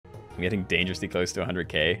I'm getting dangerously close to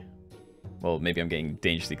 100k. Well, maybe I'm getting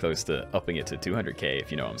dangerously close to upping it to 200k, if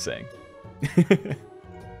you know what I'm saying.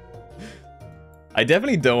 I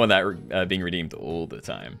definitely don't want that being redeemed all the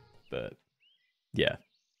time, but yeah.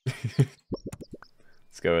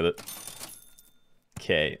 Let's go with it.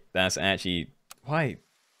 Okay, that's actually... Why?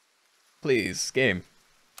 Please, game.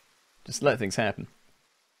 Just let things happen.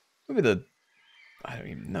 Maybe the... I don't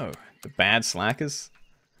even know. The bad slackers?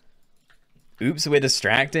 Oops, we're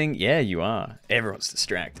distracting? Yeah, you are. Everyone's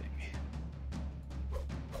distracting.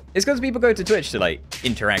 It's because people go to Twitch to, like,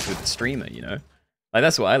 interact with the streamer, you know? Like,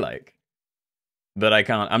 that's what I like. But I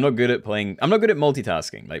can't... I'm not good at playing... I'm not good at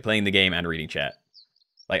multitasking. Like, playing the game and reading chat.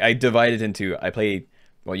 Like, I divide it into... I play...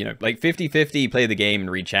 Well, you know, like 50-50 play the game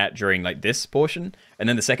and read chat during, like, this portion. And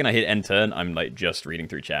then the second I hit end turn, I'm, like, just reading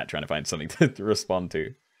through chat, trying to find something to respond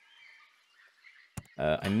to.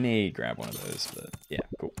 I may grab one of those, but yeah,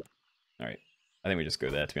 cool. Alright. I think we just go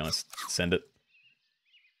there, to be honest. Send it.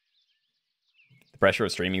 The pressure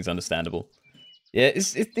of streaming is understandable. Yeah,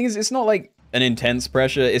 it's not, like, an intense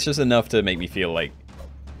pressure. It's just enough to make me feel, like,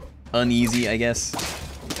 uneasy, I guess.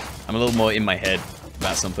 I'm a little more in my head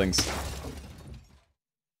about some things.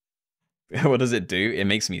 What does it do? It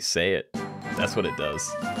makes me say it. That's what it does.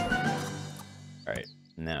 Alright,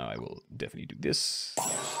 now I will definitely do this.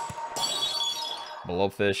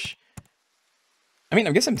 Blobfish. I mean,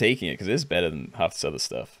 I guess I'm taking it because it is better than half this other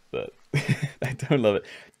stuff, but I don't love it.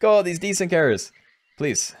 God, these decent carrots.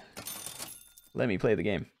 Please, let me play the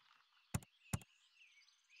game.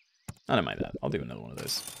 I don't mind that. I'll do another one of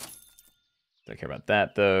those. Don't care about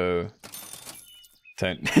that, though.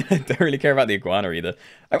 Don't really care about the iguana either.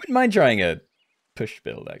 I wouldn't mind trying a push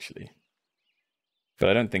build, actually. But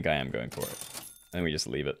I don't think I am going for it. I think we just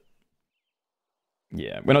leave it.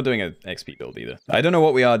 Yeah, we're not doing an XP build either. I don't know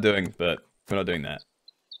what we are doing, but we're not doing that.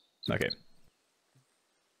 Okay.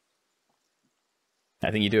 I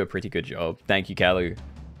think you do a pretty good job. Thank you, Kalu.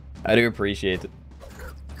 I do appreciate it.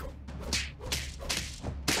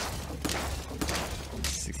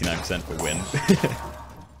 69% for win.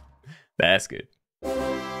 That's good.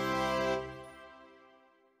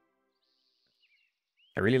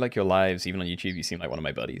 I really like your lives. Even on YouTube, you seem like one of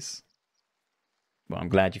my buddies. Well, I'm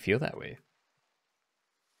glad you feel that way.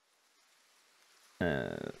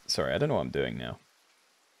 Sorry, I don't know what I'm doing now.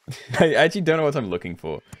 I actually don't know what I'm looking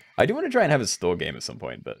for. I do want to try and have a store game at some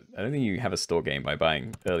point, but I don't think you have a store game by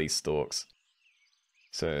buying early stalks.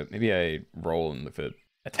 So maybe I roll and look for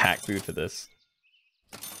attack food for this.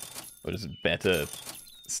 Or just better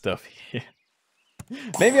stuff here.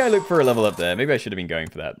 Maybe I look for a level up there. Maybe I should have been going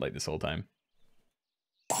for that like this whole time.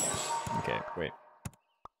 Okay, wait.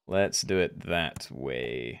 Let's do it that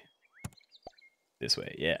way. This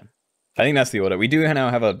way, yeah. I think that's the order. We do now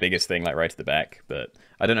have our biggest thing like right to the back, but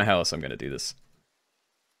I don't know how else I'm going to do this.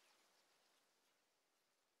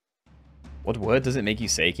 What word does it make you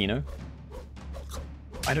say, Keenoe?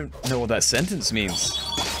 I don't know what that sentence means.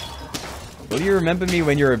 Will you remember me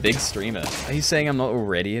when you're a big streamer? Are you saying I'm not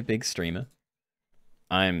already a big streamer?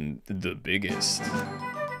 I'm the biggest.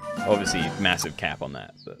 Obviously, massive cap on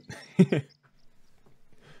that, but...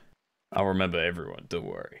 I'll remember everyone, don't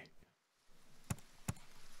worry.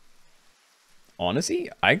 Honestly,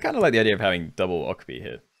 I kind of like the idea of having double Okpi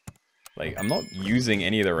here. Like, I'm not using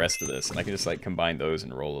any of the rest of this, and I can just, like, combine those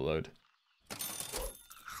and roll a load.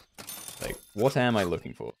 Like, what am I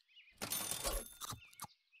looking for?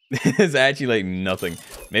 There's actually, like, nothing.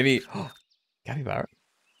 Maybe... Oh, Capybara?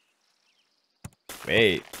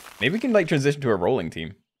 Wait. Maybe we can, like, transition to a rolling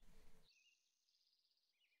team.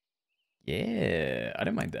 Yeah, I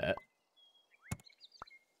don't mind that.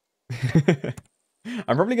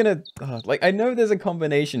 I'm probably gonna... like, I know there's a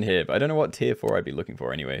combination here, but I don't know what tier 4 I'd be looking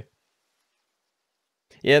for anyway.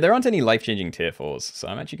 Yeah, there aren't any life-changing tier 4s, so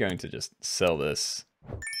I'm actually going to just sell this.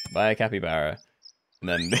 Buy a Capybara. And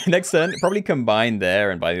then next turn, probably combine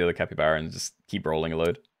there and buy the other Capybara and just keep rolling a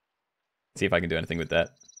load. See if I can do anything with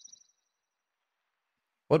that.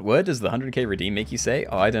 What word does the 100k redeem make you say?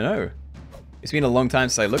 Oh, I don't know. It's been a long time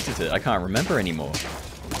since I looked at it. I can't remember anymore.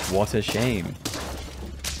 What a shame.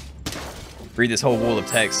 Read this whole wall of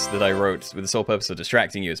text that I wrote with the sole purpose of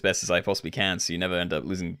distracting you as best as I possibly can, so you never end up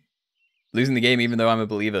losing the game, even though I'm a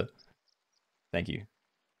believer. Thank you.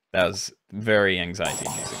 That was very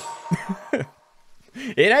anxiety-inducing.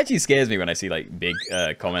 It actually scares me when I see like big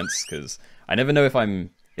comments, because I never know if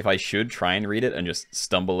I should try and read it and just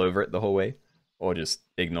stumble over it the whole way, or just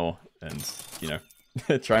ignore and, you know,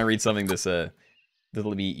 try and read something that's a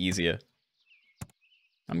little bit easier.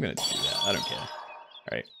 I'm gonna do that. I don't care. All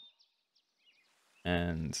right.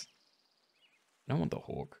 And don't want the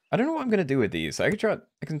hawk. I don't know what I'm gonna do with these. I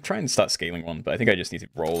can try and start scaling one, but I think I just need to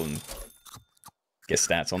roll and get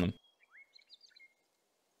stats on them.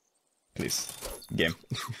 Please, game.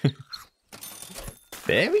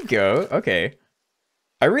 There we go. Okay.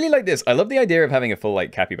 I really like this. I love the idea of having a full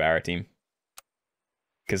like capybara team.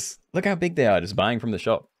 Because look how big they are, just buying from the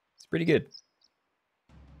shop. It's pretty good.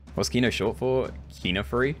 What's Keenoe short for?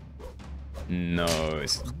 Keenoe? No,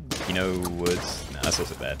 it's Keenoe Woods. Nah, that's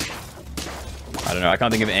also bad. I don't know, I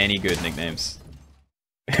can't think of any good nicknames.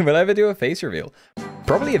 Will I ever do a face reveal?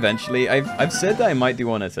 Probably eventually. I've said that I might do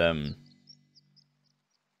one at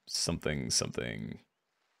something.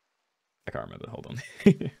 I can't remember, hold on.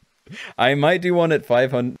 I might do one at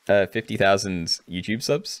 50,000 YouTube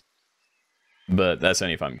subs. But that's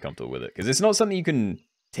only if I'm comfortable with it. Because it's not something you can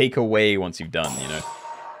take away once you've done, you know?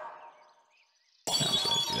 I'm just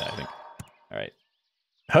gonna do that, I think. Alright.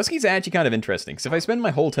 Huskies are actually kind of interesting, because if I spend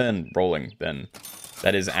my whole turn rolling, then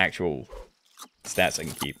that is actual stats I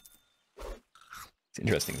can keep. It's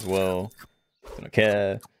interesting as well. Don't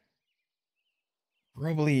care.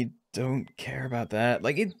 Probably don't care about that.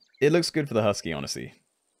 Like, it looks good for the Husky, honestly.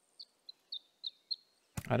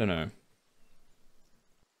 I don't know.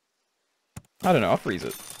 I'll freeze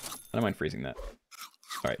it. I don't mind freezing that.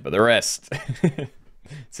 Alright, but the rest.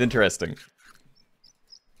 It's interesting.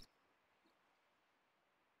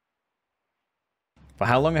 For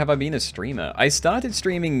how long have I been a streamer? I started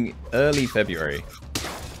streaming early February.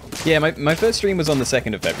 Yeah, my first stream was on the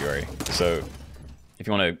 2nd of February. So, if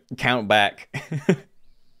you want to count back,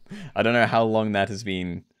 I don't know how long that has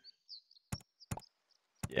been.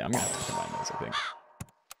 Yeah, I'm going to have to combine those, I think.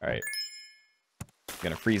 Alright.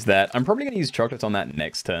 Gonna freeze that. I'm probably gonna use chocolates on that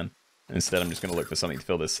next turn. Instead, I'm just gonna look for something to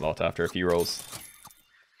fill this slot after a few rolls.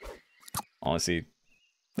 Honestly,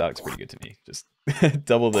 that looks pretty good to me. Just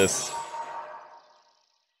double this.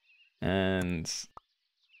 And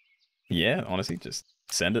yeah, honestly, just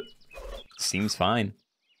send it. Seems fine.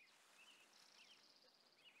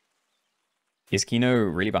 Is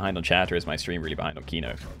Keenoe really behind on chat, or is my stream really behind on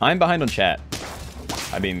Keenoe? I'm behind on chat.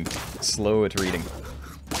 I've been slow at reading.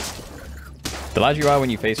 The larger you are when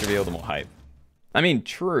you face reveal, the more hype. I mean,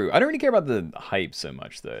 true. I don't really care about the hype so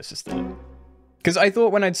much, though. It's just that... Because I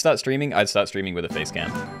thought when I'd start streaming with a face cam.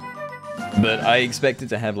 But I expected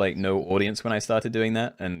to have, like, no audience when I started doing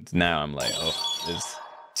that. And now I'm like, oh, there's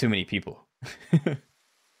too many people.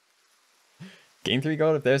 Game 3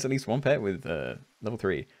 gold if there's at least one pet with level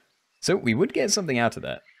 3. So we would get something out of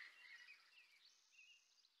that.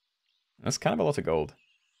 That's kind of a lot of gold.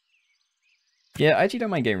 Yeah, I actually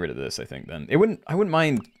don't mind getting rid of this, I think, then. I wouldn't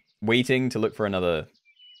mind waiting to look for another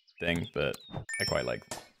thing, but I quite like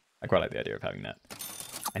the idea of having that.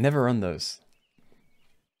 I never run those.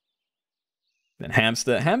 Then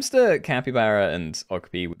hamster, capybara, and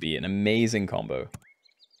okapi would be an amazing combo.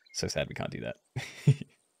 So sad we can't do that.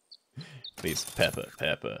 Please, pepper.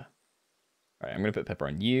 Alright, I'm gonna put pepper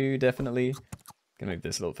on you, definitely. Gonna move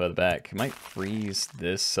this a little further back. Might freeze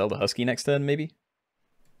this, sell the husky next turn, maybe?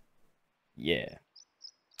 Yeah.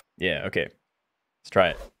 Yeah, okay. Let's try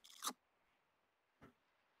it.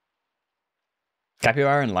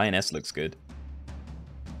 Capybara and Lioness looks good.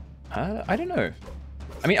 I don't know.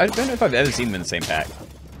 I mean, I don't know if I've ever seen them in the same pack.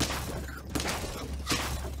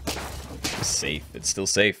 It's safe. It's still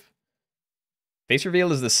safe. Face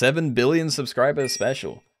reveal is the 7 billion subscriber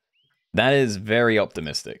special. That is very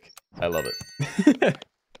optimistic. I love it.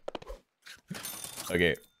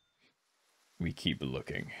 Okay. We keep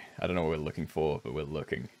looking. I don't know what we're looking for, but we're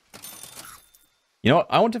looking. You know what?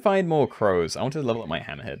 I want to find more crows. I want to level up my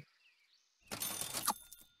hammerhead.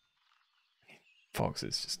 Fox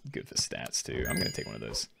is just good for stats too. I'm gonna take one of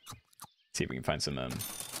those. See if we can find some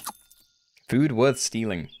food worth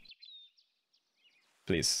stealing.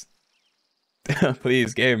 Please.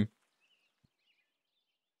 Please, game.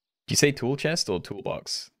 Do you say tool chest or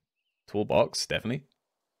toolbox? Toolbox, definitely.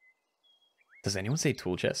 Does anyone say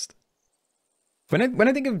tool chest? When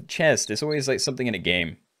I think of chest, it's always like something in a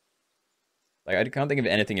game. Like I can't think of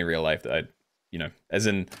anything in real life that I'd, you know, as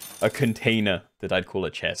in a container that I'd call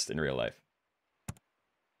a chest in real life.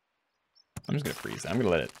 I'm just gonna freeze that. I'm gonna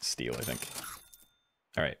let it steal, I think.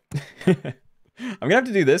 Alright. I'm gonna have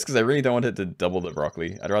to do this because I really don't want it to double the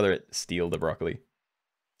broccoli. I'd rather it steal the broccoli.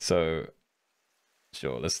 So,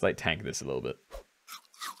 sure, let's like tank this a little bit.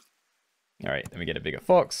 Alright, then we get a bigger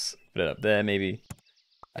fox. Put it up there, maybe.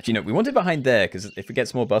 Actually, no, we want it behind there, because if it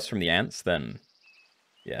gets more buffs from the ants, then...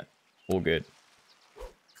 yeah, all good.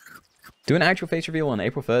 Do an actual face reveal on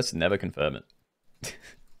April 1st and never confirm it.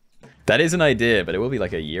 That is an idea, but it will be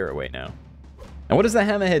like a year away now. And what does the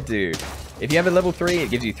hammerhead do? If you have a level 3, it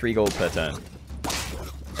gives you 3 gold per turn.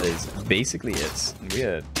 is basically it. We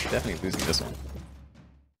are definitely losing this one.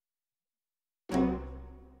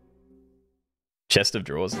 Chest of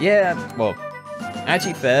drawers. Yeah, well,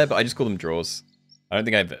 actually fair, but I just call them drawers. I don't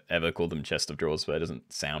think I've ever called them chest of drawers, but it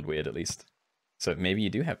doesn't sound weird at least. So maybe you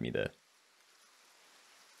do have me there.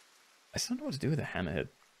 I still don't know what to do with a hammerhead.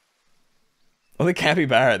 Oh, the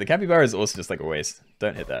capybara. The capybara is also just like a waste.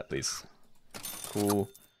 Don't hit that, please. Cool.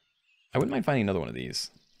 I wouldn't mind finding another one of these.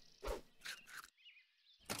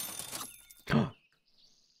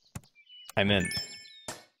 I'm in.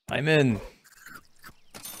 I'm in.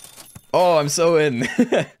 Oh, I'm so in.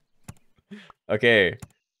 Okay.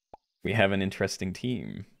 We have an interesting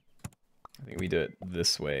team. I think we do it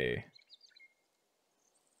this way.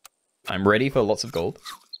 I'm ready for lots of gold.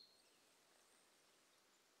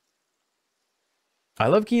 I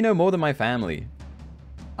love Keenoe more than my family.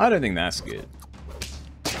 I don't think that's good.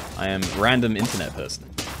 I am a random internet person.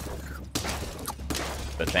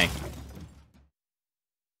 But thank you.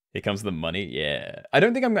 Here comes the money. Yeah. I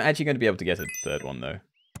don't think I'm actually going to be able to get a third one, though.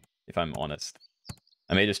 If I'm honest.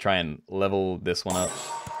 I may just try and level this one up.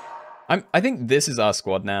 I think this is our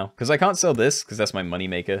squad now. Because I can't sell this, because that's my money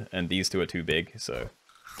maker. And these two are too big, so...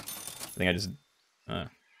 I think I just... I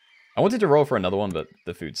wanted to roll for another one, but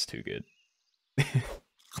the food's too good.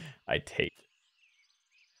 I take.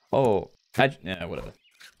 Oh, yeah, whatever.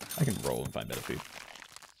 I can roll and find better food.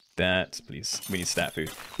 That, please. We need stat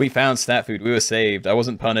food. We found stat food. We were saved. I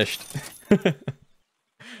wasn't punished.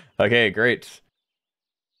 Okay, great.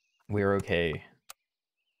 We're okay.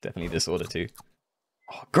 Definitely this order too.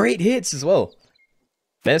 Oh, great hits as well.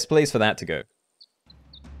 Best place for that to go.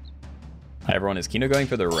 Hi everyone, is Keenoe going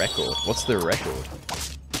for the record? What's the record?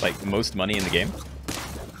 Like, most money in the game?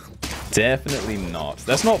 Definitely not.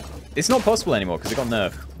 That's not... It's not possible anymore, because it got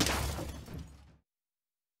nerfed.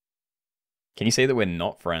 Can you say that we're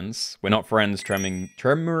not friends? We're not friends,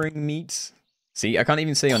 tremoring meat? See, I can't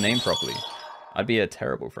even say your name properly. I'd be a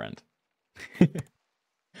terrible friend.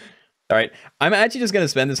 Alright, I'm actually just going to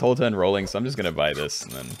spend this whole turn rolling, so I'm just going to buy this,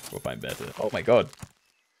 and then we'll find better. Oh my god.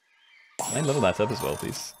 Can I level that up as well,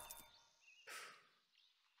 please?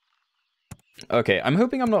 Okay, I'm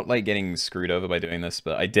hoping I'm not, like, getting screwed over by doing this,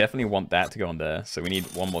 but I definitely want that to go on there, so we need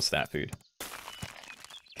one more stat food.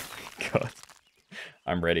 God.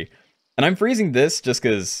 I'm ready. And I'm freezing this just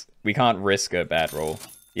because we can't risk a bad roll.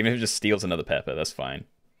 Even if it just steals another pepper, that's fine.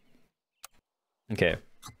 Okay.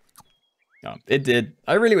 Oh, it did.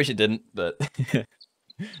 I really wish it didn't, but...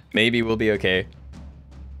 maybe we'll be okay.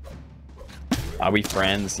 Are we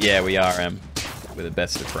friends? Yeah, we are, We're the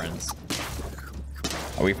best of friends.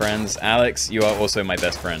 Are we friends? Alex, you are also my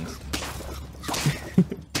best friend.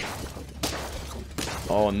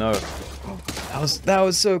 Oh no. That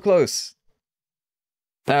was so close.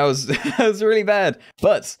 That was that was really bad.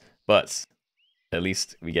 But at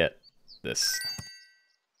least we get this.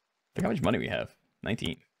 Look how much money we have.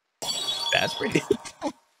 19. That's pretty.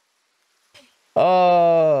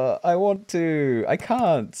 Oh, I want to. I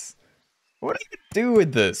can't. What do I do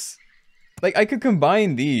with this? Like, I could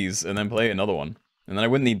combine these and then play another one. And then I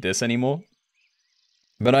wouldn't need this anymore.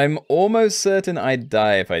 But I'm almost certain I'd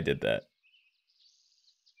die if I did that.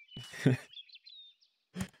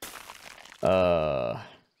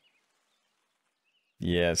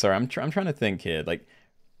 Yeah, sorry, I'm trying to think here. Like,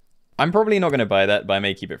 I'm probably not going to buy that, but I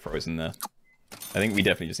may keep it frozen there. I think we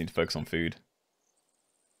definitely just need to focus on food.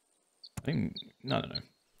 I think, no.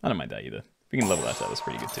 I don't mind that either. If we can level that up, that's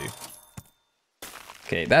pretty good too.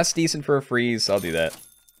 Okay, that's decent for a freeze. I'll do that.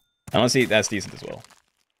 And honestly, that's decent as well.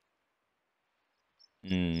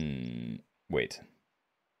 Wait.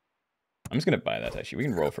 I'm just going to buy that, actually. We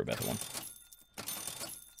can roll for a better one.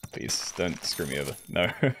 Please, don't screw me over. No.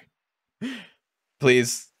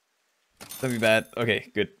 Please. Don't be bad. Okay,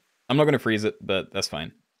 good. I'm not going to freeze it, but that's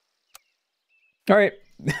fine. Alright.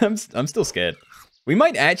 I'm still scared. We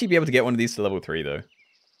might actually be able to get one of these to level 3, though.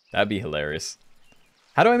 That'd be hilarious.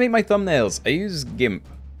 How do I make my thumbnails? I use GIMP.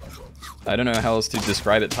 I don't know how else to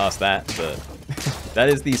describe it past that, but that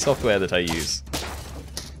is the software that I use.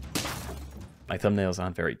 My thumbnails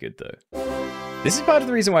aren't very good, though. This is part of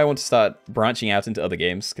the reason why I want to start branching out into other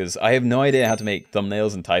games, because I have no idea how to make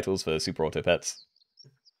thumbnails and titles for Super Auto Pets.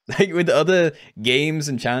 Like, with other games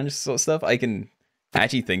and challenge sort of stuff, I can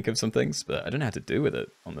actually think of some things, but I don't know how to do with it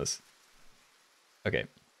on this. Okay.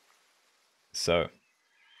 So,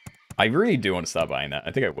 I really do want to start buying that.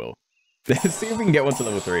 I think I will. Let's see if we can get one to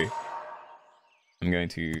level 3. I'm going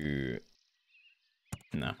to...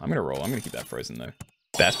 No, I'm going to roll. I'm going to keep that frozen, though.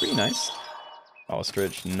 That's pretty nice.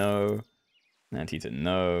 Ostrich, no. Antita,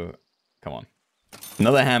 no. Come on.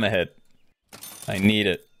 Another hammerhead. I need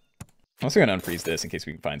it. I'm also going to unfreeze this in case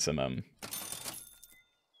we can find some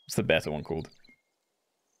What's the better one called?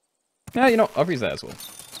 Yeah, you know, I'll freeze that as well.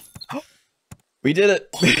 We did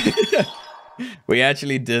it! We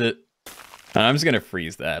actually did it. I'm just gonna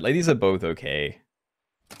freeze that. Like, these are both okay.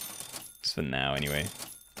 Just for now, anyway.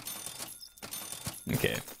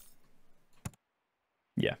 Okay.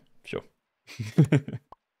 Yeah, sure.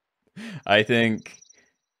 I think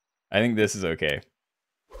this is okay.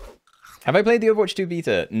 Have I played the Overwatch 2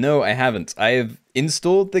 beta? No, I haven't. I have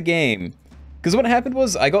installed the game. Because what happened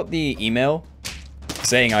was, I got the email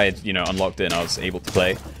saying I had, you know, unlocked it and I was able to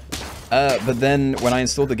play. But then when I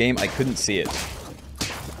installed the game, I couldn't see it.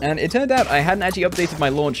 And it turned out I hadn't actually updated my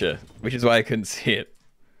launcher, which is why I couldn't see it.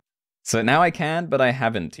 So now I can, but I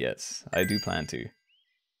haven't yet. I do plan to.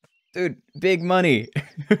 Dude, big money.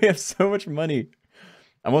 We have so much money.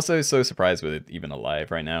 I'm also so surprised with it even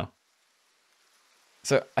alive right now.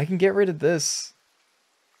 So I can get rid of this.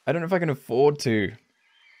 I don't know if I can afford to.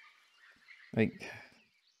 Like,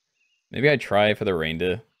 maybe I try for the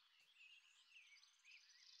reindeer.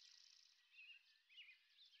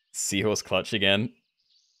 Seahorse clutch again.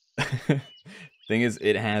 Thing is,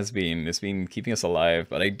 it's been keeping us alive,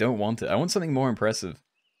 but I don't want it. I want something more impressive.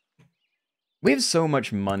 We have so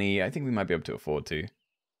much money, I think we might be able to afford to.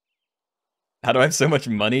 How do I have so much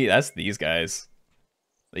money? That's these guys.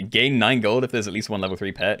 Like, gain 9 gold if there's at least one level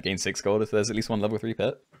 3 pet, gain 6 gold if there's at least one level 3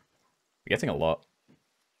 pet. We're getting a lot.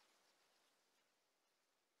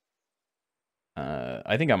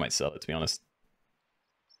 I think I might sell it, to be honest.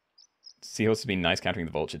 Seahorse has been nice countering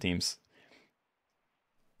the vulture teams.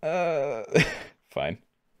 Fine.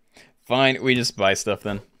 Fine, we just buy stuff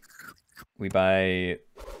then. We buy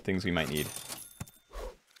things we might need.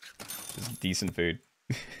 Just decent food.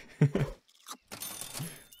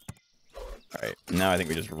 Alright, now I think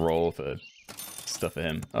we just roll for stuff for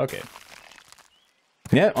him. Okay.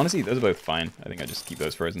 Yeah, honestly, those are both fine. I think I just keep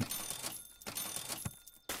those frozen.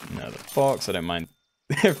 Another fox, I don't mind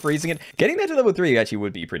freezing it. Getting that to level 3 actually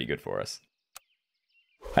would be pretty good for us.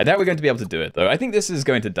 I doubt we're going to be able to do it, though. I think this is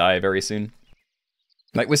going to die very soon.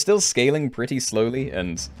 Like, we're still scaling pretty slowly,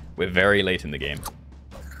 and we're very late in the game.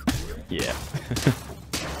 Yeah.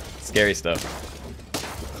 Scary stuff.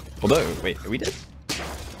 Although, wait, are we dead?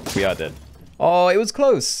 We are dead. Oh, it was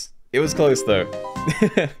close. It was close, though.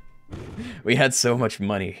 We had so much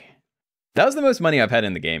money. That was the most money I've had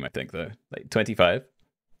in the game, I think, though. Like, 25.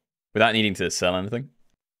 Without needing to sell anything.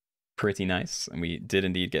 Pretty nice. And we did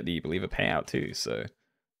indeed get the Believer payout, too, so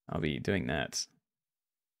I'll be doing that.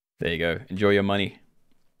 There you go. Enjoy your money.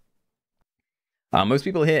 Most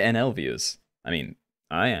people here NL viewers. I mean,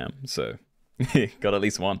 I am, so got at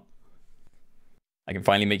least one. I can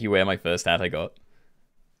finally make you wear my first hat I got.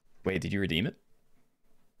 Wait, did you redeem it?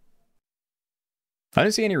 I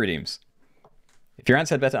don't see any redeems. If your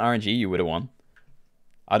ants had better RNG, you would have won.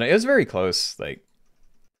 I don't know, it was very close. Like,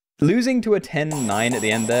 losing to a 10-9 at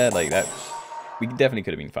the end there, like that, we definitely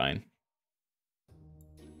could have been fine.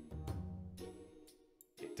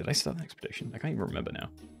 Did I start the next prediction? I can't even remember now.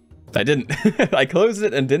 I didn't. I closed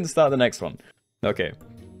it and didn't start the next one. Okay.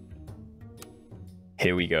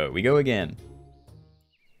 Here we go. We go again.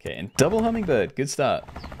 Okay, and double Hummingbird. Good start.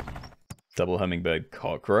 Double Hummingbird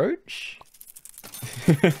cockroach.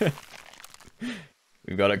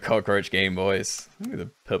 We've got a cockroach game, boys. Look at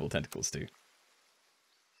the purple tentacles, too.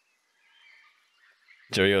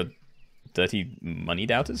 Show your dirty money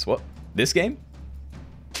doubters? What? This game?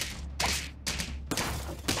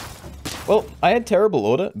 Well, I had terrible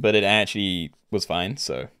order, but it actually was fine,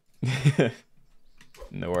 so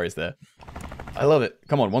no worries there. I love it.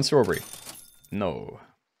 Come on, one strawberry. No.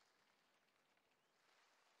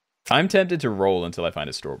 I'm tempted to roll until I find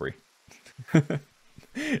a strawberry.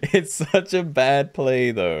 It's such a bad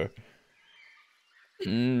play, though.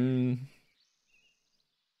 Nah,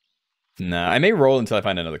 I may roll until I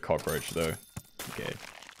find another cockroach, though. Okay.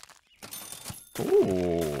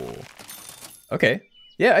 Ooh. Okay.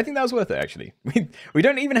 Yeah, I think that was worth it, actually. We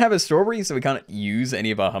don't even have a strawberry, so we can't use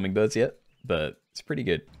any of our hummingbirds yet, but it's pretty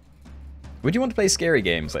good. Would you want to play scary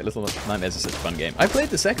games? Like Little Nightmares is such a fun game. I played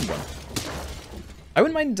the second one. I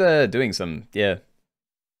wouldn't mind doing some, yeah.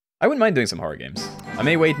 I wouldn't mind doing some horror games. I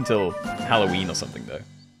may wait until Halloween or something, though.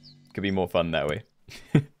 Could be more fun that way.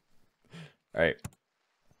 Alright.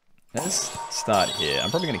 Let's start here.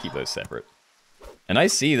 I'm probably going to keep those separate. And I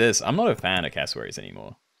see this. I'm not a fan of cassowaries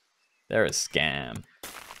anymore. They're a scam.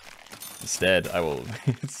 Instead, I will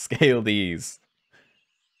scale these.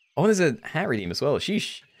 Oh, there's a hat redeem as well.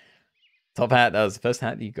 Sheesh. Top hat, that was the first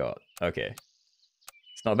hat you got. Okay.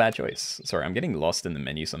 It's not a bad choice. Sorry, I'm getting lost in the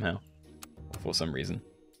menu somehow. For some reason.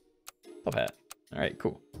 Top hat. Alright,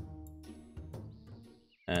 cool.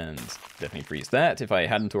 And definitely freeze that if I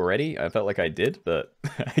hadn't already. I felt like I did, but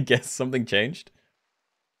I guess something changed.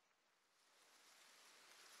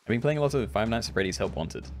 I've been playing a lot of Five Nights at Freddy's Help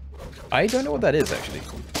Wanted. I don't know what that is, actually.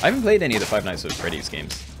 I haven't played any of the Five Nights at Freddy's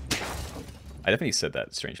games. I definitely said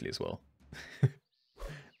that strangely as well.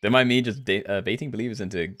 Don't mind me just baiting believers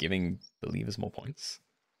into giving believers more points.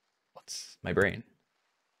 What's my brain?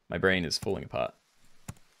 My brain is falling apart.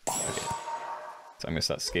 Okay. So I'm going to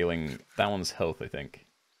start scaling that one's health, I think.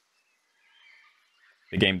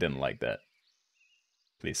 The game didn't like that.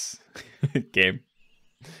 Please. Game.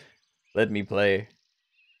 Let me play.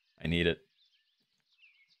 I need it.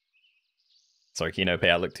 Sorry, Keenoe,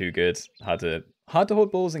 payout looked too good. Hard to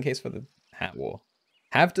hoard balls in case for the hat war.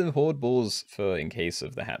 Have to hoard balls for in case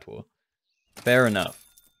of the hat war. Fair enough.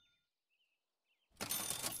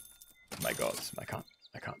 Oh my god, I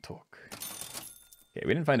can't talk. Okay,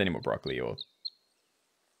 we didn't find any more broccoli or...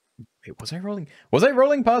 Wait, was I rolling? Was I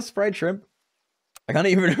rolling past fried shrimp? I can't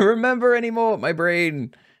even remember anymore. My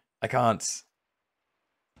brain. I can't.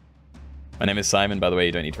 My name is Simon, by the way.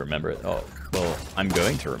 You don't need to remember it. Oh, well, I'm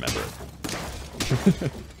going to remember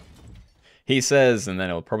it. He says, and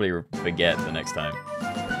then I'll probably forget the next time.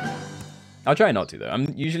 I'll try not to, though.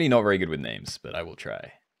 I'm usually not very good with names, but I will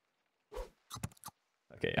try.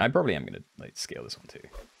 Okay, I probably am going to scale this one, too.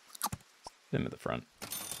 Put him at the front.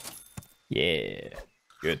 Yeah.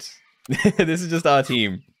 Good. This is just our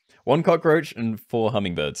team. 1 cockroach and 4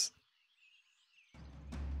 hummingbirds.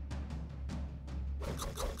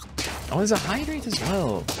 Oh, there's a hydrate as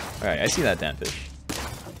well. Alright, I see that, Danfish.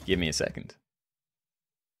 Give me a second.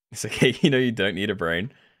 It's okay, you know you don't need a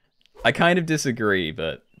brain. I kind of disagree,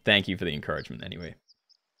 but thank you for the encouragement anyway.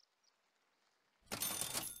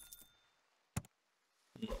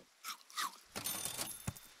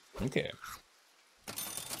 Okay.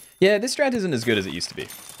 Yeah, this strat isn't as good as it used to be.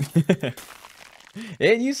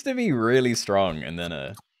 It used to be really strong, and then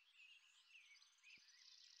I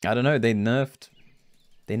don't know, they nerfed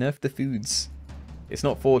the foods. It's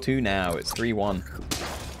not 4-2 now, it's 3-1.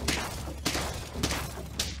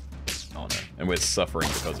 Oh no, and we're suffering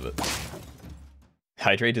because of it.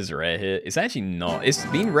 Hydrate is rare here. It's actually not. It's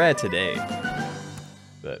been rare today.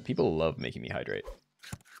 But people love making me hydrate.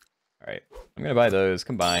 Alright, I'm gonna buy those,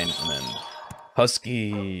 combine, and then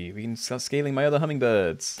Husky. We can start scaling my other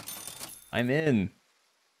hummingbirds. I'm in.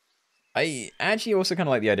 I actually also kind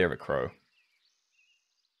of like the idea of a crow.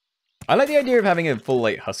 I like the idea of having a full,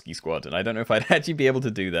 husky squad, and I don't know if I'd actually be able to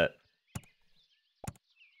do that.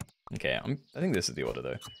 Okay, I think this is the order,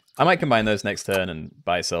 though. I might combine those next turn and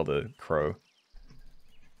buy-sell the crow.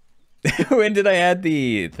 When did I add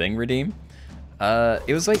the thing redeem?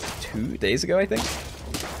 It was 2 days ago, I think.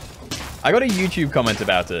 I got a YouTube comment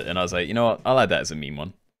about it, and I was like, you know what, I'll add that as a meme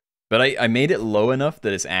one. But I made it low enough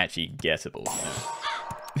that it's actually gettable.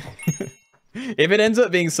 You know? If it ends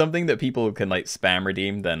up being something that people can spam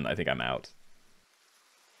redeem, then I think I'm out.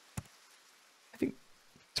 I think.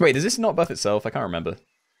 So wait, does this not buff itself? I can't remember.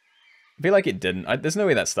 I feel like it didn't. There's no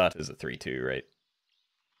way that started as a 3-2, right?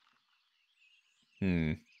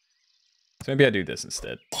 So maybe I do this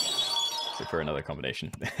instead. So for another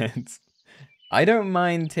combination. I don't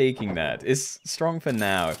mind taking that. It's strong for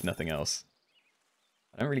now, if nothing else.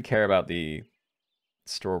 I don't really care about the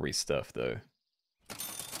strawberry stuff, though.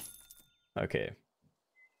 Okay.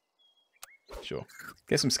 Sure.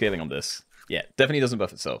 Get some scaling on this. Yeah, definitely doesn't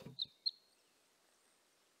buff itself.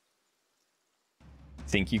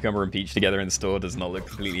 Seeing cucumber and peach together in the store does not look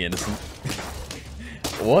completely innocent.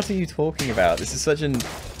 What are you talking about? This is such an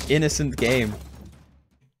innocent game.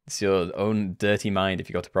 It's your own dirty mind if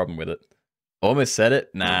you got a problem with it. Almost said it.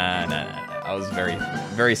 Nah. I was very,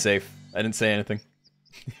 very safe. I didn't say anything.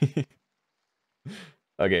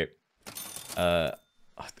 Okay.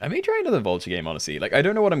 I may try another vulture game, honestly. I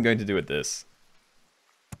don't know what I'm going to do with this.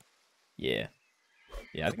 Yeah.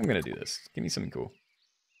 Yeah, I think I'm going to do this. Give me something cool.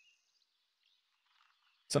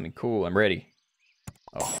 Something cool. I'm ready.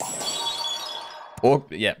 Oh. Or,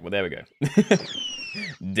 yeah, well, there we go.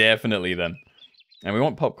 Definitely, then. And we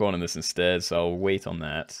want popcorn in this instead, so I'll wait on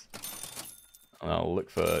that. And I'll look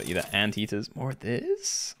for either anteaters. More of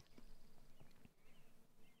this?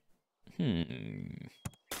 I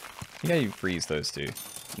think I freeze those two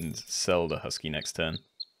and sell the husky next turn.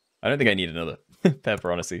 I don't think I need another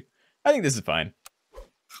pepper, honestly. I think this is fine.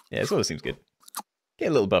 Yeah, it sort of seems good. Get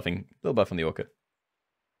a little buffing, buff on the orca.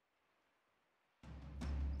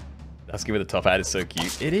 The husky with a top hat is so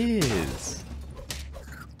cute. It is.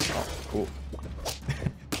 Oh, cool.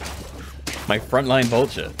 My frontline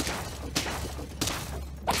vulture.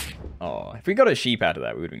 Oh, if we got a sheep out of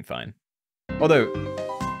that, we would have been fine. Although,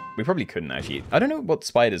 we probably couldn't actually. I don't know what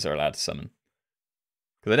spiders are allowed to summon.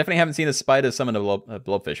 Because I definitely haven't seen a spider summon a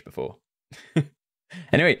blobfish before.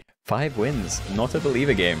 Anyway, 5 wins. Not a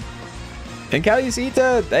believer game. And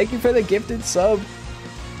Calusita, thank you for the gifted sub.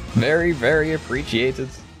 Very, very appreciated.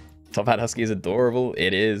 Top Hat Husky is adorable.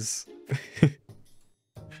 It is.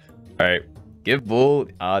 Alright. Give Bull.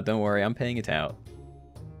 Don't worry, I'm paying it out.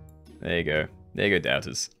 There you go. There you go,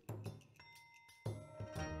 doubters.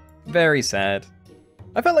 Very sad.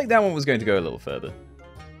 I felt like that one was going to go a little further.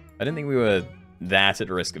 I didn't think we were that at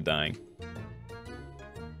risk of dying.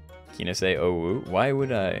 Keenoe say, oh, why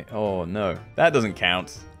would I? Oh, no. That doesn't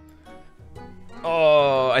count.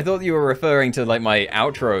 Oh, I thought you were referring to, like, my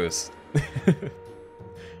outros.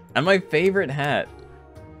 And my favorite hat.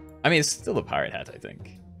 I mean, it's still the pirate hat, I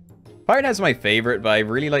think. Pirate hat's my favorite, but I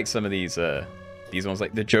really like some of these ones.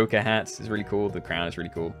 Like, the Joker hat is really cool. The crown is really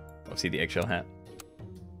cool. Obviously, the eggshell hat.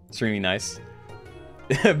 It's really nice.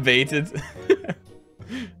 Baited.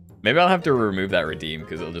 Maybe I'll have to remove that redeem,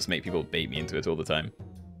 because it'll just make people bait me into it all the time.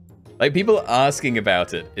 Like, people asking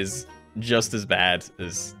about it is just as bad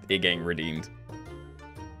as it getting redeemed.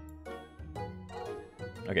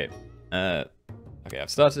 Okay. Okay, I've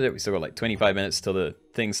started it. We still got like 25 minutes till the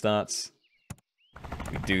thing starts.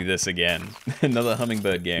 We do this again. Another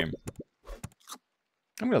Hummingbird game.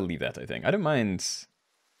 I'm going to leave that, I think. I don't mind...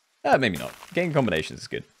 maybe not. Getting combinations is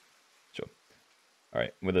good. Sure.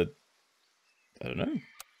 Alright, with a... I don't know.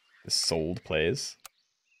 The sold players.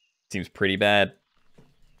 Seems pretty bad.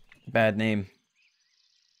 Bad name.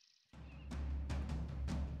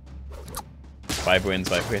 5 wins,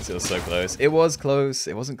 5 wins. It was so close. It was close.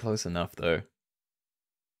 It wasn't close enough, though.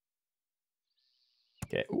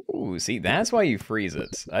 Okay. Ooh, see, that's why you freeze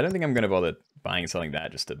it. I don't think I'm going to bother buying something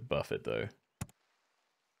that just to buff it, though.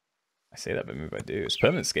 I say that, but maybe I do. It's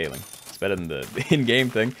permanent scaling. It's better than the in-game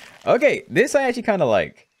thing. Okay, this I actually kind of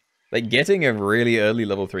like. Like, getting a really early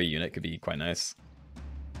level 3 unit could be quite nice.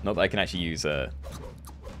 Not that I can actually use, you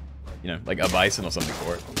know, like a bison or something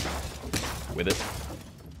for it. With it.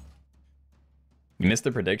 You missed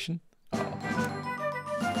the prediction? Oh.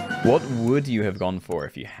 What would you have gone for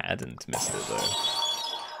if you hadn't missed it, though?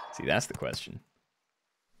 See, that's the question.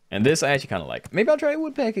 And this I actually kind of like. Maybe I'll try a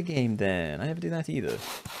Woodpecker game then. I never do that either.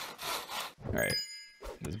 Alright.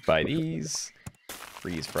 Let's buy these.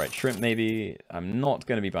 Freeze fried shrimp, maybe. I'm not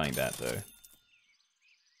going to be buying that, though.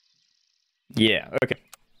 Yeah, okay.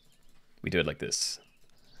 We do it like this.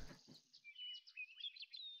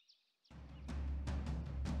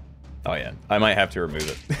 Oh, yeah. I might have to remove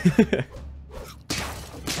it.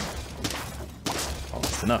 Oh,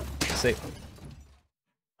 that's enough. Say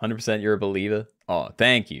 100% you're a believer. Oh,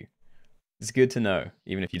 thank you. It's good to know,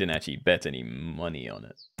 even if you didn't actually bet any money on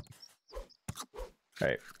it.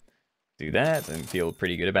 Alright. Do that and feel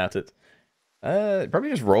pretty good about it. Probably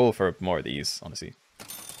just roll for more of these, honestly.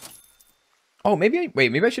 Oh, maybe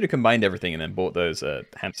maybe I should have combined everything and then bought those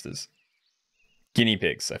hamsters. Guinea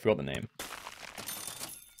pigs, I forgot the name.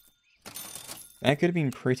 That could have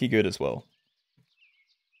been pretty good as well.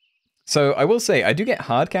 So, I will say, I do get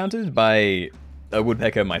hard counted by a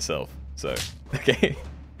woodpecker myself. So, okay.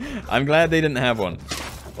 I'm glad they didn't have one.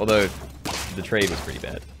 Although, the trade was pretty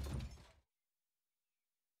bad.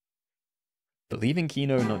 Believe in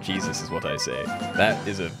Keenoe, not Jesus, is what I say. That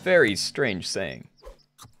is a very strange saying.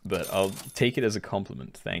 But I'll take it as a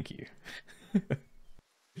compliment, thank you.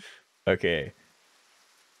 Okay.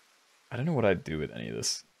 I don't know what I'd do with any of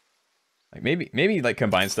this. Like maybe like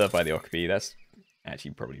combine stuff by the Okapi. That's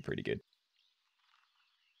actually probably pretty good.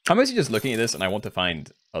 I'm mostly just looking at this and I want to find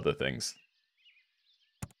other things.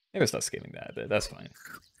 Maybe I'll start scaling that a bit. That's fine.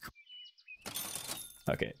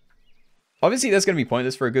 Okay. Obviously that's going to be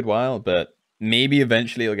pointless for a good while, but maybe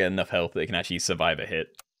eventually it'll get enough health that it can actually survive a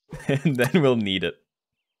hit. And then we'll need it.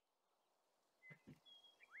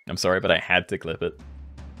 I'm sorry, but I had to clip it.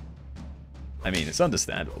 I mean, it's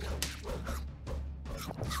understandable.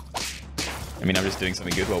 I mean, I'm just doing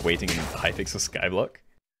something good while waiting in Hypixel Skyblock.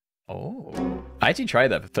 Oh. I actually tried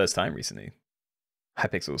that for the first time recently.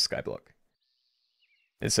 Hypixel Skyblock.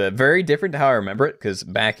 It's very different to how I remember it, because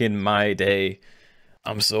back in my day,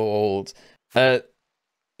 I'm so old. Yeah,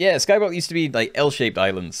 Skyblock used to be like L-shaped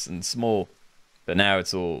islands and small. But now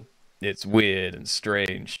it's weird and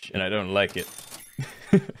strange, and I don't like it.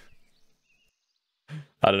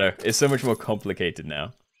 I don't know. It's so much more complicated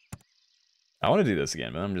now. I want to do this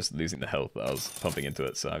again, but I'm just losing the health that I was pumping into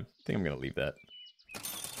it, so I think I'm going to leave that.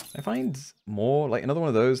 I find more, like another one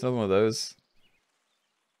of those, another one of those.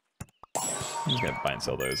 I'm just going to buy and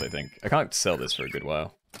sell those, I think. I can't sell this for a good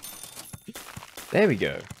while. There we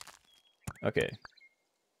go. Okay.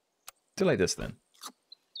 Do like this then.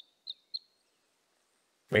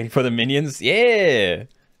 Waiting for the minions? Yeah!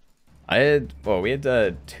 we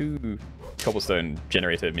had 2 cobblestone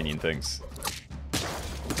generator minion things.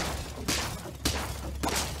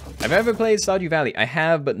 Have I ever played Stardew Valley? I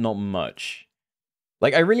have, but not much.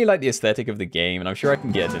 Like, I really like the aesthetic of the game, and I'm sure I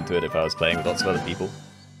can get into it if I was playing with lots of other people.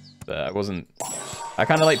 But I wasn't... I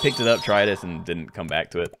kind of, like, picked it up, tried it, and didn't come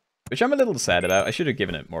back to it. Which I'm a little sad about. I should have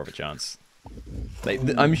given it more of a chance. Like,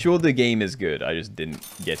 I'm sure the game is good, I just didn't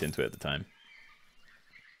get into it at the time.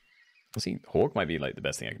 Let's see, Hawk might be, like, the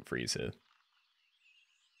best thing I can freeze here.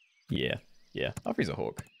 Yeah, I'll freeze a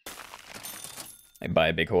Hawk. I buy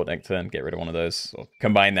a big Hawk next turn, get rid of one of those. Or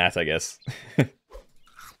combine that, I guess.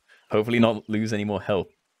 Hopefully not lose any more health.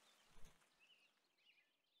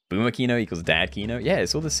 Boomer Keenoe equals Dad Keenoe? Yeah,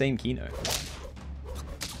 it's all the same Keenoe.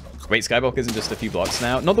 Wait, Skyblock isn't just a few blocks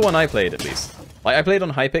now? Not the one I played, at least. Like, I played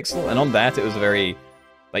on Hypixel, and on that it was a very,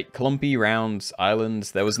 like, clumpy, round island.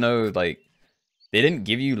 There was no, like... They didn't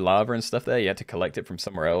give you lava and stuff there. You had to collect it from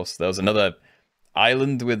somewhere else. There was another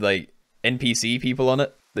island with, like, NPC people on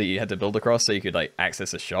it that you had to build across so you could, like,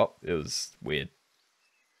 access a shop. It was weird.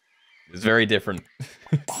 It was very different.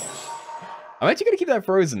 I'm actually going to keep that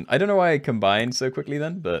frozen. I don't know why I combined so quickly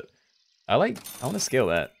then, but I want to scale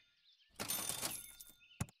that.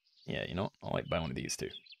 Yeah, you know what? I'll, like, buy one of these too.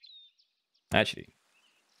 Actually,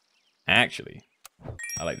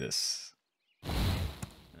 I like this.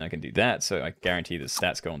 I can do that, so I guarantee the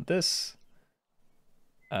stats go on this.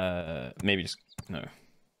 Maybe just... No.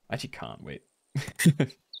 I actually can't, wait.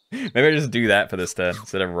 Maybe I just do that for this turn,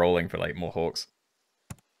 instead of rolling for, like, more Hawks.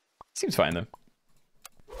 Seems fine, though.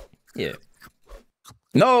 Yeah.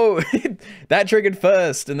 No! That triggered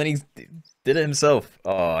first, and then he did it himself.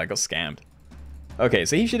 Oh, I got scammed. Okay,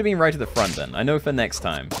 so he should have been right at the front, then. I know for next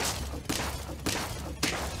time.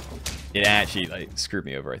 It actually, like, screwed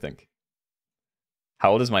me over, I think.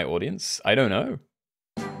 How old is my audience? I don't know.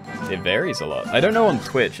 It varies a lot. I don't know on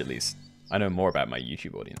Twitch, at least. I know more about my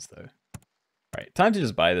YouTube audience, though. Alright, time to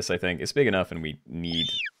just buy this, I think. It's big enough and we need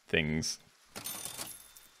things.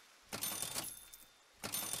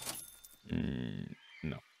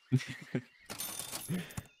 No.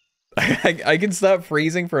 I can start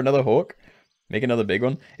freezing for another Hawk. Make another big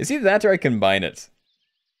one. It's either that or I combine it.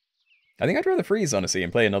 I think I'd rather freeze, honestly,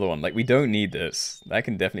 and play another one. Like, we don't need this. That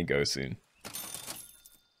can definitely go soon.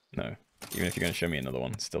 No. Even if you're going to show me another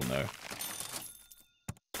one, still no.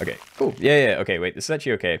 Okay, cool. Yeah, okay, wait, this is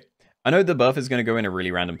actually okay. I know the buff is going to go in a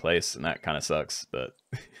really random place, and that kind of sucks, but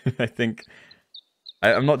I think...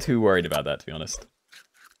 I'm not too worried about that, to be honest.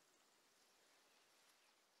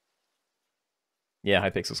 Yeah,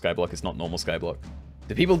 Hypixel Skyblock is not normal Skyblock.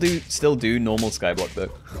 Do people still do normal Skyblock,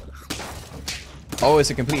 though? Oh, it's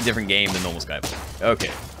a completely different game than normal Skyblock.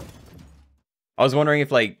 Okay. I was wondering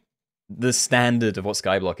if, like, the standard of what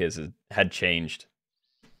Skyblock is had changed.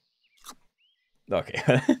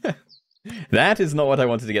 Okay. That is not what I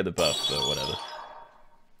wanted to get the buff, so whatever.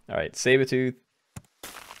 Alright, Sabertooth.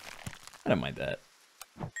 I don't mind that.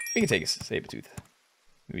 We can take a Sabertooth.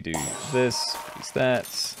 We do this, use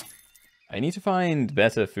that. I need to find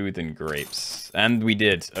better food than grapes. And we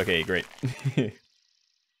did. Okay, great.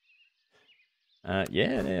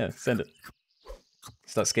 Yeah, send it.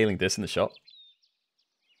 Start scaling this in the shop.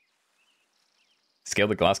 Scale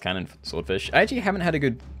the glass cannon swordfish. I actually haven't had a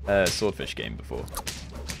good swordfish game before.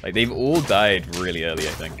 Like, they've all died really early,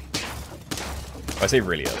 I think. I say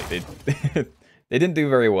really early. They didn't do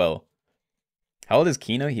very well. How old is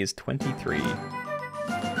Keenoe? He is 23.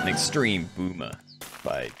 An extreme boomer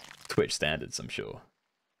by Twitch standards, I'm sure.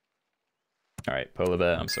 Alright, Polar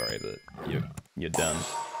Bear, I'm sorry, but you're done.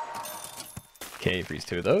 Okay, freeze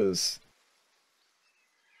 2 of those.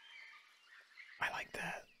 I like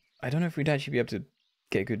that. I don't know if we'd actually be able to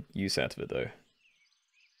get good use out of it, though.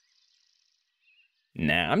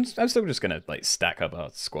 Nah, I'm still just gonna, like, stack up our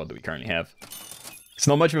squad that we currently have. It's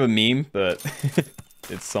not much of a meme, but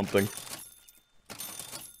it's something.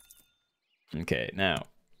 Okay, now,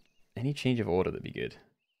 any change of order that'd be good.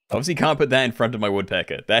 Obviously can't put that in front of my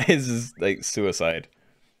Woodpecker. That is, like, suicide.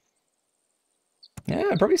 Yeah,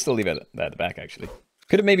 I'd probably still leave it at the back, actually.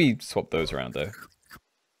 Could have maybe swapped those around, though.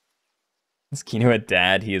 Is Keenoe a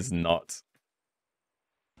dad? He is not.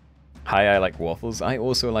 Hi, I like waffles. I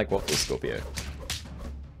also like waffles, Scorpio.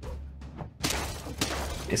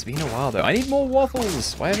 It's been a while, though. I need more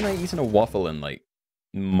waffles! Why haven't I eaten a waffle in, like,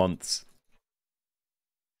 months?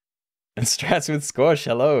 And strats with squash,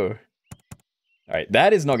 hello! Alright,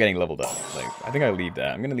 that is not getting leveled up. Like, I think I'll leave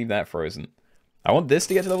that. I'm gonna leave that frozen. I want this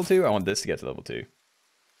to get to level 2, I want this to get to level 2.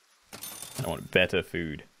 I want better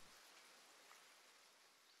food.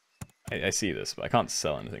 I see this, but I can't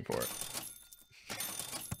sell anything for it.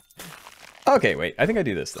 Okay, wait, I think I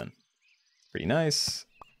do this then. Pretty nice.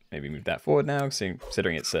 maybe move that forward now,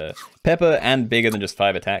 considering it's pepper and bigger than just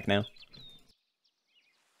 5 attack now.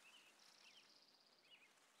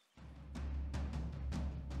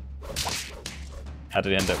 How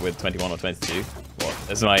did it end up with 21 or 22? What?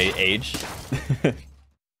 That's my age?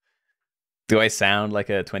 Do I sound like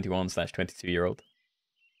a 21/22-year-old?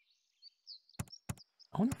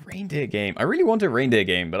 I want a reindeer game. I really want a reindeer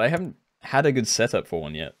game, but I haven't had a good setup for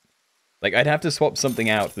one yet. Like, I'd have to swap something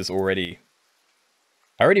out that's already...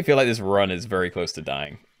 I already feel like this run is very close to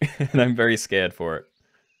dying. And I'm very scared for it.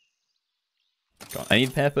 God, I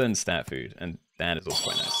need pepper and stat food, and that is also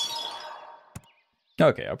quite nice.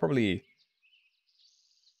 Okay, I'll probably...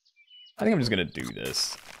 I think I'm just going to do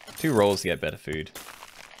this. 2 rolls to get better food.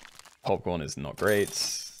 Popcorn is not great.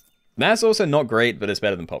 That's also not great, but it's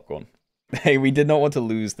better than popcorn. Hey, we did not want to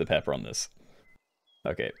lose the pepper on this.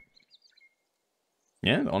 Okay.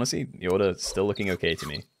 Yeah, honestly, the order's still looking okay to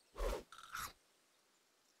me.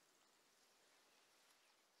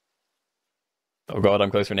 Oh god,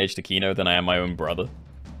 I'm closer in age to Keenoe than I am my own brother.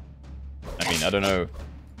 I mean, I don't know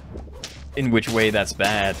in which way that's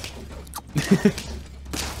bad.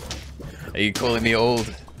 Are you calling me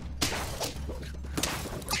old?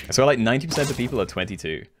 So like 90% of people are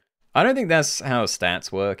 22. I don't think that's how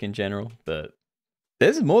stats work in general, but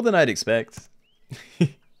there's more than I'd expect.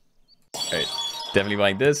 Alright, definitely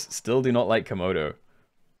buying this. Still do not like Komodo.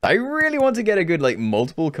 I really want to get a good like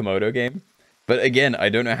multiple Komodo game, but again, I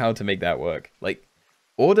don't know how to make that work. Like,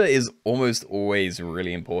 order is almost always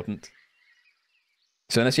really important.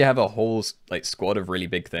 So unless you have a whole like squad of really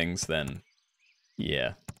big things, then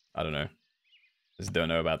yeah, I don't know. Just don't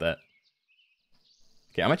know about that.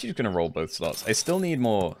 Okay, I'm actually just gonna roll both slots. I still need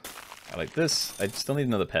more. I like this. I still need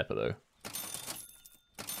another pepper though.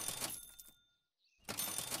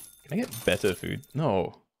 Can I get better food?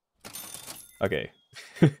 No. Okay.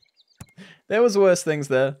 There was worse things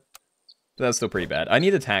there. But that's still pretty bad. I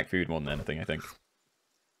need attack food more than anything, I think.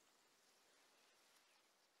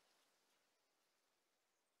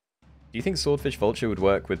 Do you think Swordfish Vulture would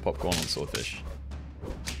work with popcorn on Swordfish?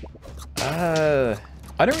 I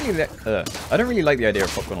don't really like the idea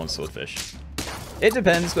of popcorn on Swordfish. It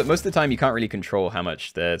depends, but most of the time you can't really control how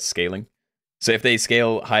much they're scaling. So if they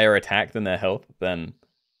scale higher attack than their health, then,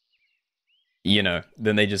 you know,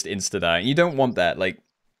 then they just insta-die. You don't want that. Like,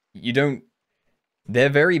 you don't... They're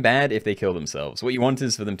very bad if they kill themselves. What you want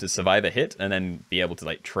is for them to survive a hit and then be able to,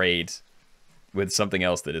 like, trade with something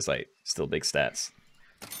else that is, like, still big stats.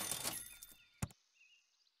 Is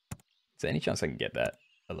there any chance I can get that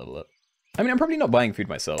a level up? I mean, I'm probably not buying food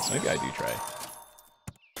myself, so maybe I do try.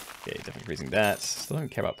 Okay, definitely freezing that. Still don't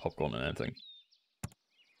care about popcorn or anything.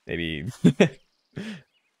 Maybe...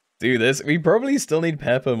 do this. We probably still need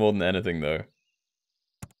pepper more than anything, though.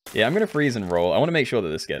 Yeah, I'm going to freeze and roll. I want to make sure that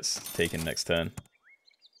this gets taken next turn.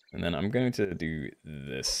 And then I'm going to do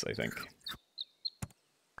this, I think.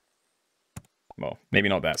 Well, maybe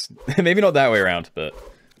not that. Maybe not that way around, but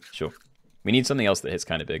sure. We need something else that hits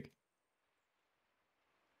kind of big.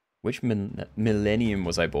 Which millennium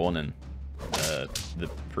was I born in? The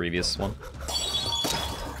previous one?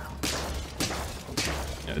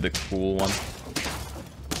 No, the cool one.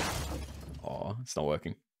 Aw, it's not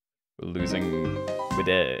working. We're losing. We're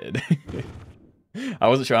dead. I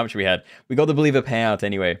wasn't sure how much we had. We got the Believer payout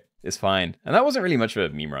anyway. It's fine. And that wasn't really much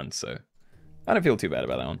of a meme run, so I don't feel too bad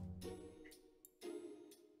about that one.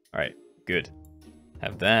 Alright, good.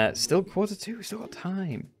 Have that. Still quarter 2. Still got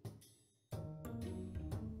time.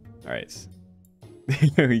 Alright.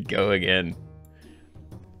 Here we go again.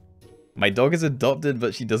 My dog is adopted,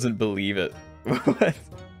 but she doesn't believe it. What?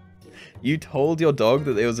 You told your dog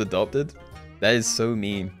that it was adopted? That is so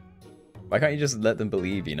mean. Why can't you just let them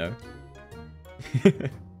believe, you know?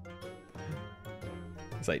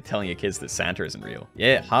 It's like telling your kids that Santa isn't real.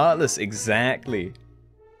 Yeah, heartless, exactly.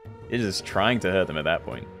 You're just trying to hurt them at that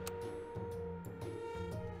point.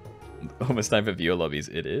 Almost time for viewer lobbies.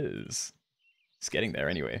 It is. It's getting there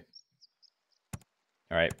anyway.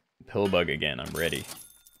 Alright, Pillbug again, I'm ready.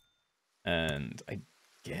 And I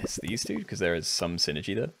guess these two, because there is some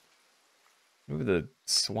synergy there. Move the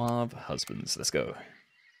Suave Husbands, let's go.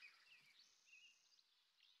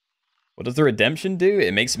 What does the Redemption do?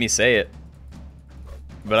 It makes me say it.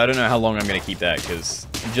 But I don't know how long I'm going to keep that, because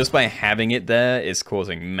just by having it there is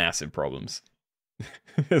causing massive problems.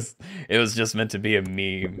 It was just meant to be a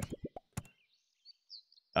meme.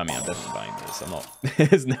 I mean, I'm definitely buying this. I'm not...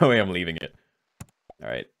 There's no way I'm leaving it.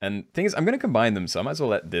 Alright, and thing is, I'm going to combine them, so I might as well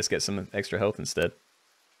let this get some extra health instead.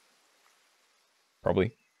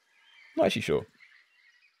 Probably. Not actually sure.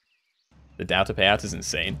 The Doubter payout is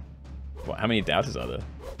insane. What, how many Doubters are there?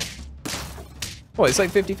 Well, it's like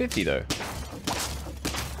 50-50 though.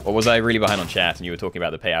 Or was I really behind on chat and you were talking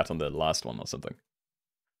about the payout on the last one or something?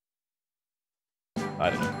 I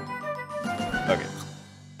don't know. Okay.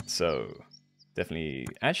 So, definitely...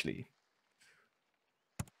 Actually...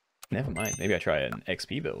 Never mind. Maybe I try an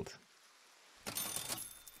XP build.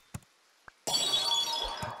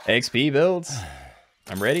 XP builds?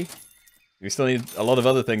 I'm ready. We still need a lot of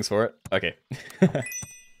other things for it. Okay.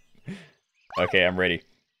 Okay, I'm ready.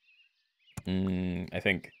 I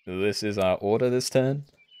think this is our order this turn.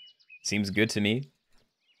 Seems good to me.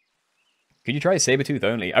 Could you try Sabertooth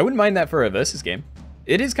only? I wouldn't mind that for a versus game.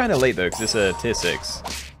 It is kind of late though, because it's a tier 6.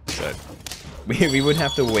 So, we would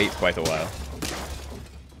have to wait quite a while.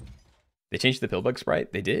 They changed the Pillbug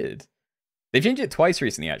sprite? They did. They changed it twice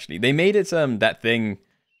recently, actually. They made it that thing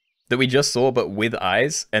that we just saw, but with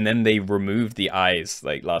eyes, and then they removed the eyes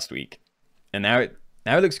like last week. And now it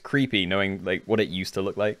looks creepy, knowing like what it used to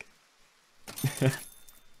look like.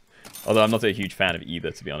 Although I'm not a huge fan of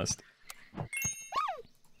either, to be honest. All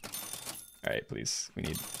right, please. We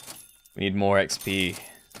need more XP.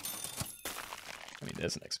 I mean,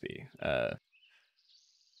 there's an XP.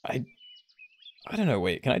 I don't know,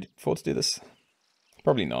 wait, can I afford to do this?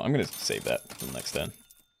 Probably not. I'm going to save that for the next turn.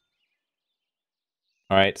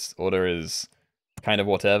 Alright, order is kind of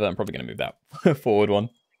whatever. I'm probably going to move that forward one.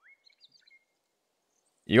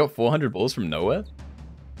 You got 400 balls from nowhere?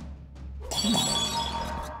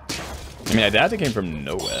 I mean, I doubt it came from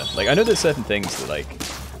nowhere. Like, I know there's certain things that, like...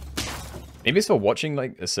 Maybe it's for watching,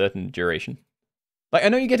 like, a certain duration. Like, I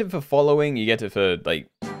know you get it for following, you get it for, like,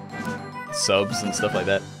 subs and stuff like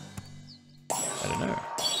that. I don't know.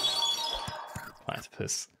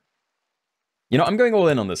 Platypus. You know, I'm going all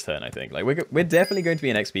in on this turn, I think. Like, we're definitely going to be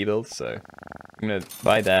an XP build, so... I'm going to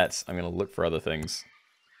buy that. I'm going to look for other things.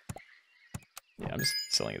 Yeah, I'm just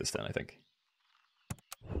selling it this turn, I think.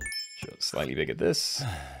 Sure, slightly bigger this.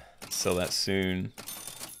 Sell that soon.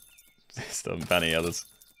 Still haven't found any others.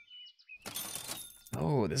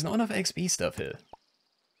 Oh, there's not enough XP stuff here.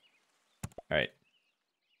 Alright.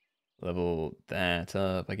 Level that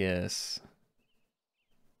up, I guess.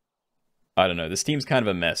 I don't know. This team's kind of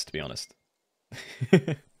a mess, to be honest.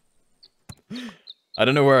 I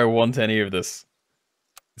don't know where I want any of this.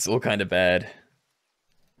 It's all kind of bad.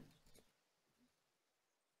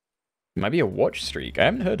 It might be a watch streak. I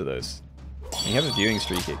haven't heard of those. When you have a viewing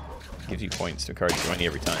streak, it gives you points to encourage joining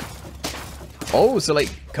every time. Oh, so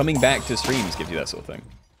like coming back to streams gives you that sort of thing.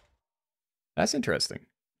 That's interesting.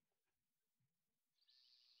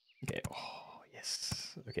 Okay. Oh,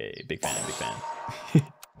 yes. Okay, big fan, big fan.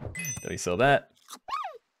 Let me sell that.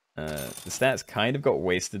 The stats kind of got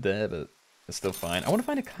wasted there, but it's still fine. I want to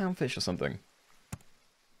find a clownfish or something.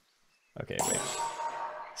 Okay, wait.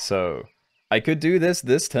 So, I could do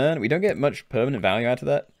this turn. We don't get much permanent value out of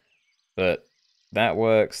that. But that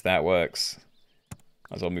works, that works.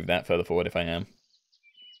 Might as well move that further forward if I am.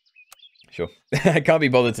 Sure. I can't be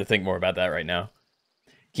bothered to think more about that right now.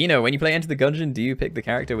 Keenoe, when you play Enter the Gungeon, do you pick the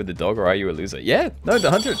character with the dog or are you a loser? Yeah, no,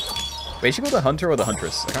 the hunter. Wait, is she called the hunter or the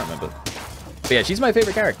huntress? I can't remember. But yeah, she's my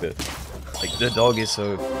favorite character. Like, the dog is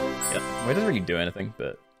so... Yeah, well, it doesn't really do anything,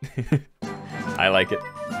 but... I like it.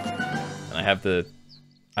 And I have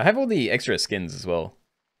all the extra skins as well.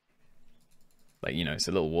 Like, you know, it's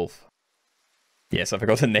a little wolf. Yes, I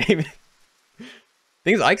forgot to name it.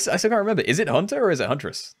 Thing is, I still can't remember. Is it hunter or is it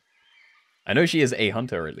huntress? I know she is a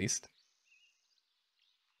hunter, at least.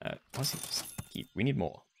 Husky. We need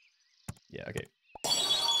more. Yeah, okay.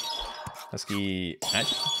 Husky...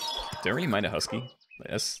 Actually, don't really mind a husky. Like,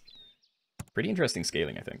 that's pretty interesting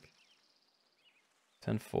scaling, I think.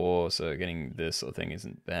 10-4, so getting this sort of thing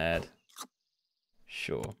isn't bad.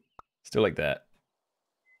 Sure. Still like that.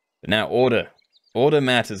 But now, order. Order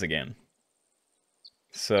matters again.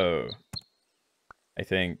 So, I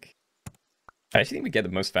actually think we get the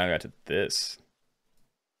most value out of this.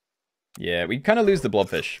 Yeah, we kind of lose the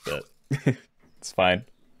blobfish, but it's fine.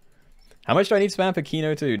 How much do I need to spam for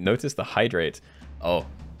Keenoe to notice the hydrate? Oh.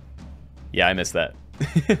 Yeah, I missed that.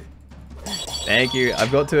 Thank you.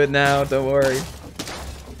 I've got to it now. Don't worry.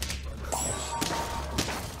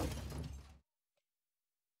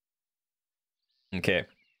 Okay.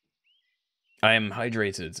 I am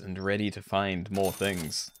hydrated and ready to find more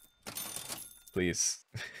things. Please.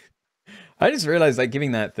 I just realized like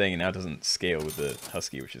giving that thing now doesn't scale with the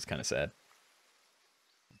husky, which is kind of sad.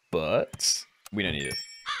 But we don't need it.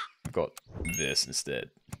 I've got this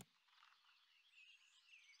instead.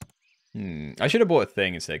 I should have bought a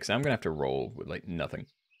thing instead, because I'm going to have to roll with, like, nothing.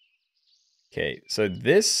 Okay, so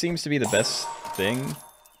this seems to be the best thing,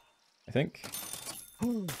 I think.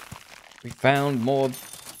 We found more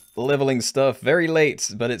leveling stuff very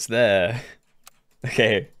late, but it's there.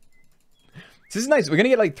 Okay. This is nice. We're gonna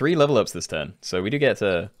get like 3 level ups this turn, so we do get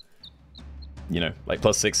you know, like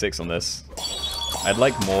 +6/6 on this. I'd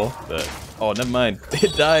like more, but oh, never mind.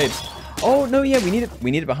 It died. Oh no, yeah, we need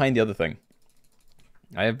it behind the other thing.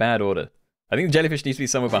 I have bad order. I think the jellyfish needs to be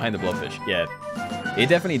somewhere behind the blobfish. Yeah, it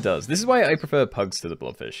definitely does. This is why I prefer pugs to the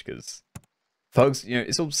blobfish, because pugs, you know,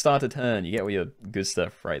 it's all start a turn. You get all your good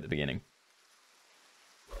stuff right at the beginning.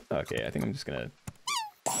 Okay, I think I'm just gonna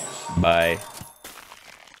bye.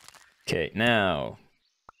 Okay, now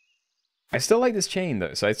I still like this chain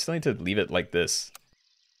though, so I still need to leave it like this.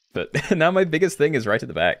 But now my biggest thing is right at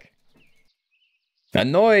the back.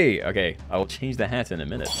 Annoy! Okay, I will change the hat in a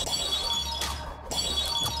minute.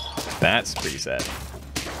 That's pretty sad.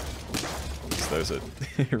 Those are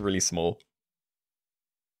really small.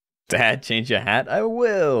 Dad, change your hat? I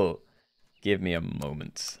will! Give me a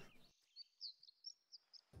moment.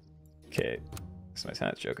 Okay. So my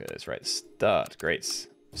hat's Joker is right. Start. Great.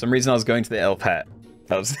 For some reason I was going to the elf hat.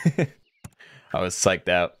 I was I was psyched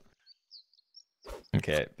out.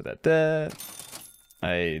 Okay, put that there.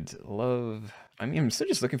 I'd love... I mean, I'm still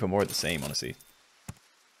just looking for more of the same, honestly.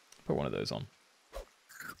 Put one of those on.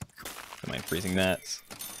 Am I freezing that?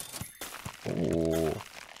 Ooh.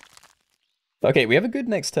 Okay, we have a good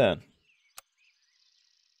next turn.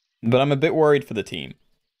 But I'm a bit worried for the team.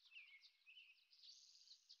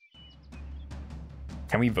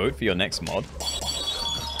 Can we vote for your next mod?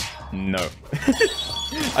 No.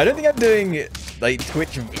 I don't think I'm doing, like,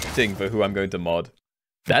 Twitch voting for who I'm going to mod.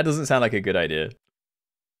 That doesn't sound like a good idea.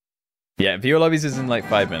 Yeah, viewer lobbies is in like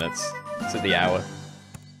 5 minutes. It's at the hour.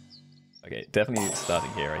 Okay, definitely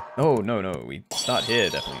starting here, right? Oh, no, no, we start here,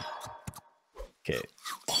 definitely. Okay.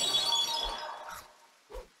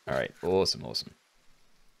 Alright, awesome, awesome.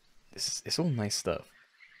 It's all nice stuff.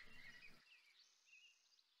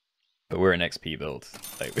 But we're an XP build.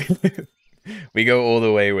 Like, we go all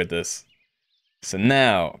the way with this. So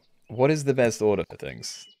now, what is the best order for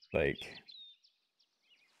things? Like,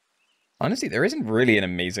 honestly, there isn't really an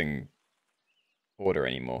amazing order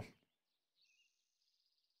anymore.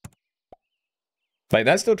 Like,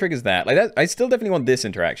 that still triggers that. Like, that, I still definitely want this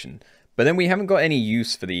interaction. But then we haven't got any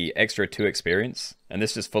use for the extra 2 experience. And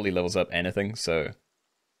this just fully levels up anything, so...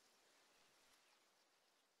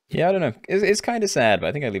 Yeah, I don't know. It's kind of sad, but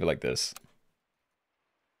I think I leave it like this.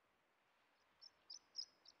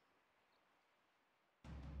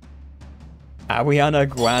 Awiana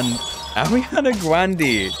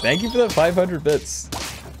Gwandi, thank you for that 500 bits.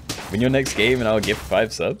 Win your next game and I'll gift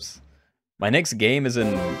 5 subs. My next game is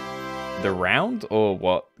in the round or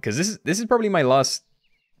what? Because this is probably my last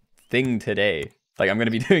thing today. Like, I'm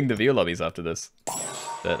gonna be doing the viewer lobbies after this.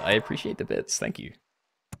 But I appreciate the bits. Thank you.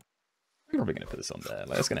 I'm probably gonna put this on there.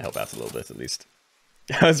 Like, that's gonna help out a little bit at least.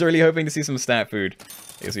 I was really hoping to see some stat food.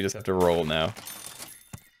 I guess we just have to roll now.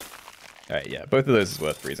 Alright, yeah, both of those is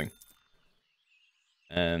worth freezing.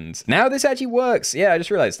 And now this actually works. Yeah, I just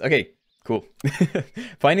realized. Okay, cool.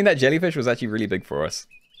 Finding that jellyfish was actually really big for us.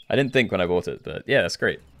 I didn't think when I bought it, but yeah, that's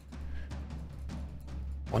great.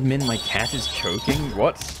 1 min, my cat is choking?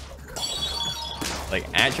 What? Like,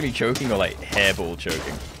 actually choking or like hairball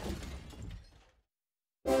choking?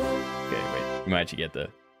 Okay, wait. We might actually get there.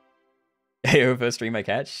 Hey, first stream I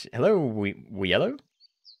catch. Hello, we yellow?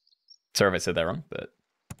 Sorry if I said that wrong, but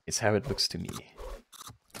it's how it looks to me.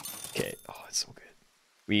 Okay. Oh, it's so good.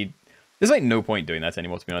 There's like no point doing that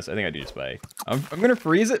anymore, to be honest. I think I do just buy. I'm gonna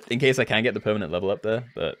freeze it in case I can get the permanent level up there,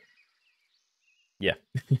 but yeah.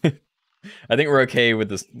 I think we're okay with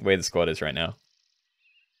the way the squad is right now.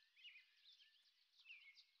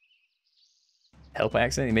 Help, I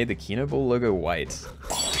accidentally made the Keenoe Bowl logo white.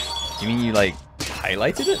 Do you mean you like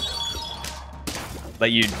highlighted it?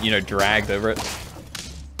 Like you know, dragged over it?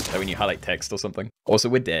 Like when you highlight text or something? Also,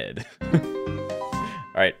 we're dead.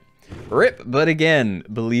 Alright. RIP, but again,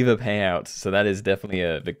 believer payout. So that is definitely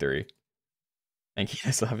a victory. And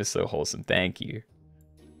Keenoe's love is so wholesome. Thank you.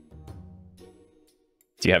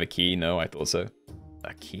 Do you have a key? No, I thought so.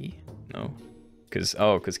 A key? No. Because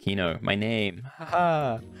Keenoe. My name.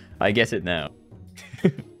 Haha. I get it now.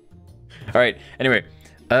 Alright, anyway.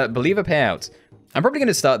 Believer payouts. I'm probably going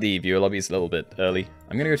to start the viewer lobbies a little bit early.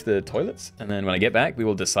 I'm going to go to the toilets, and then when I get back, we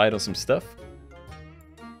will decide on some stuff.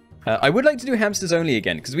 I would like to do hamsters only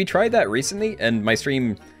again, because we tried that recently, and my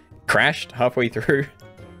stream crashed halfway through.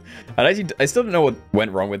 And I still don't know what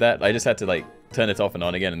went wrong with that. I just had to, like, turn it off and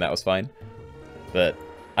on again, and that was fine. But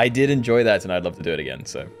I did enjoy that, and I'd love to do it again,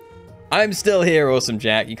 so... I'm still here, awesome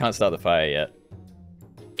Jack. You can't start the fire yet.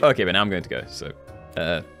 Okay, but now I'm going to go, so...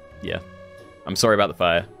 yeah. I'm sorry about the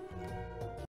fire.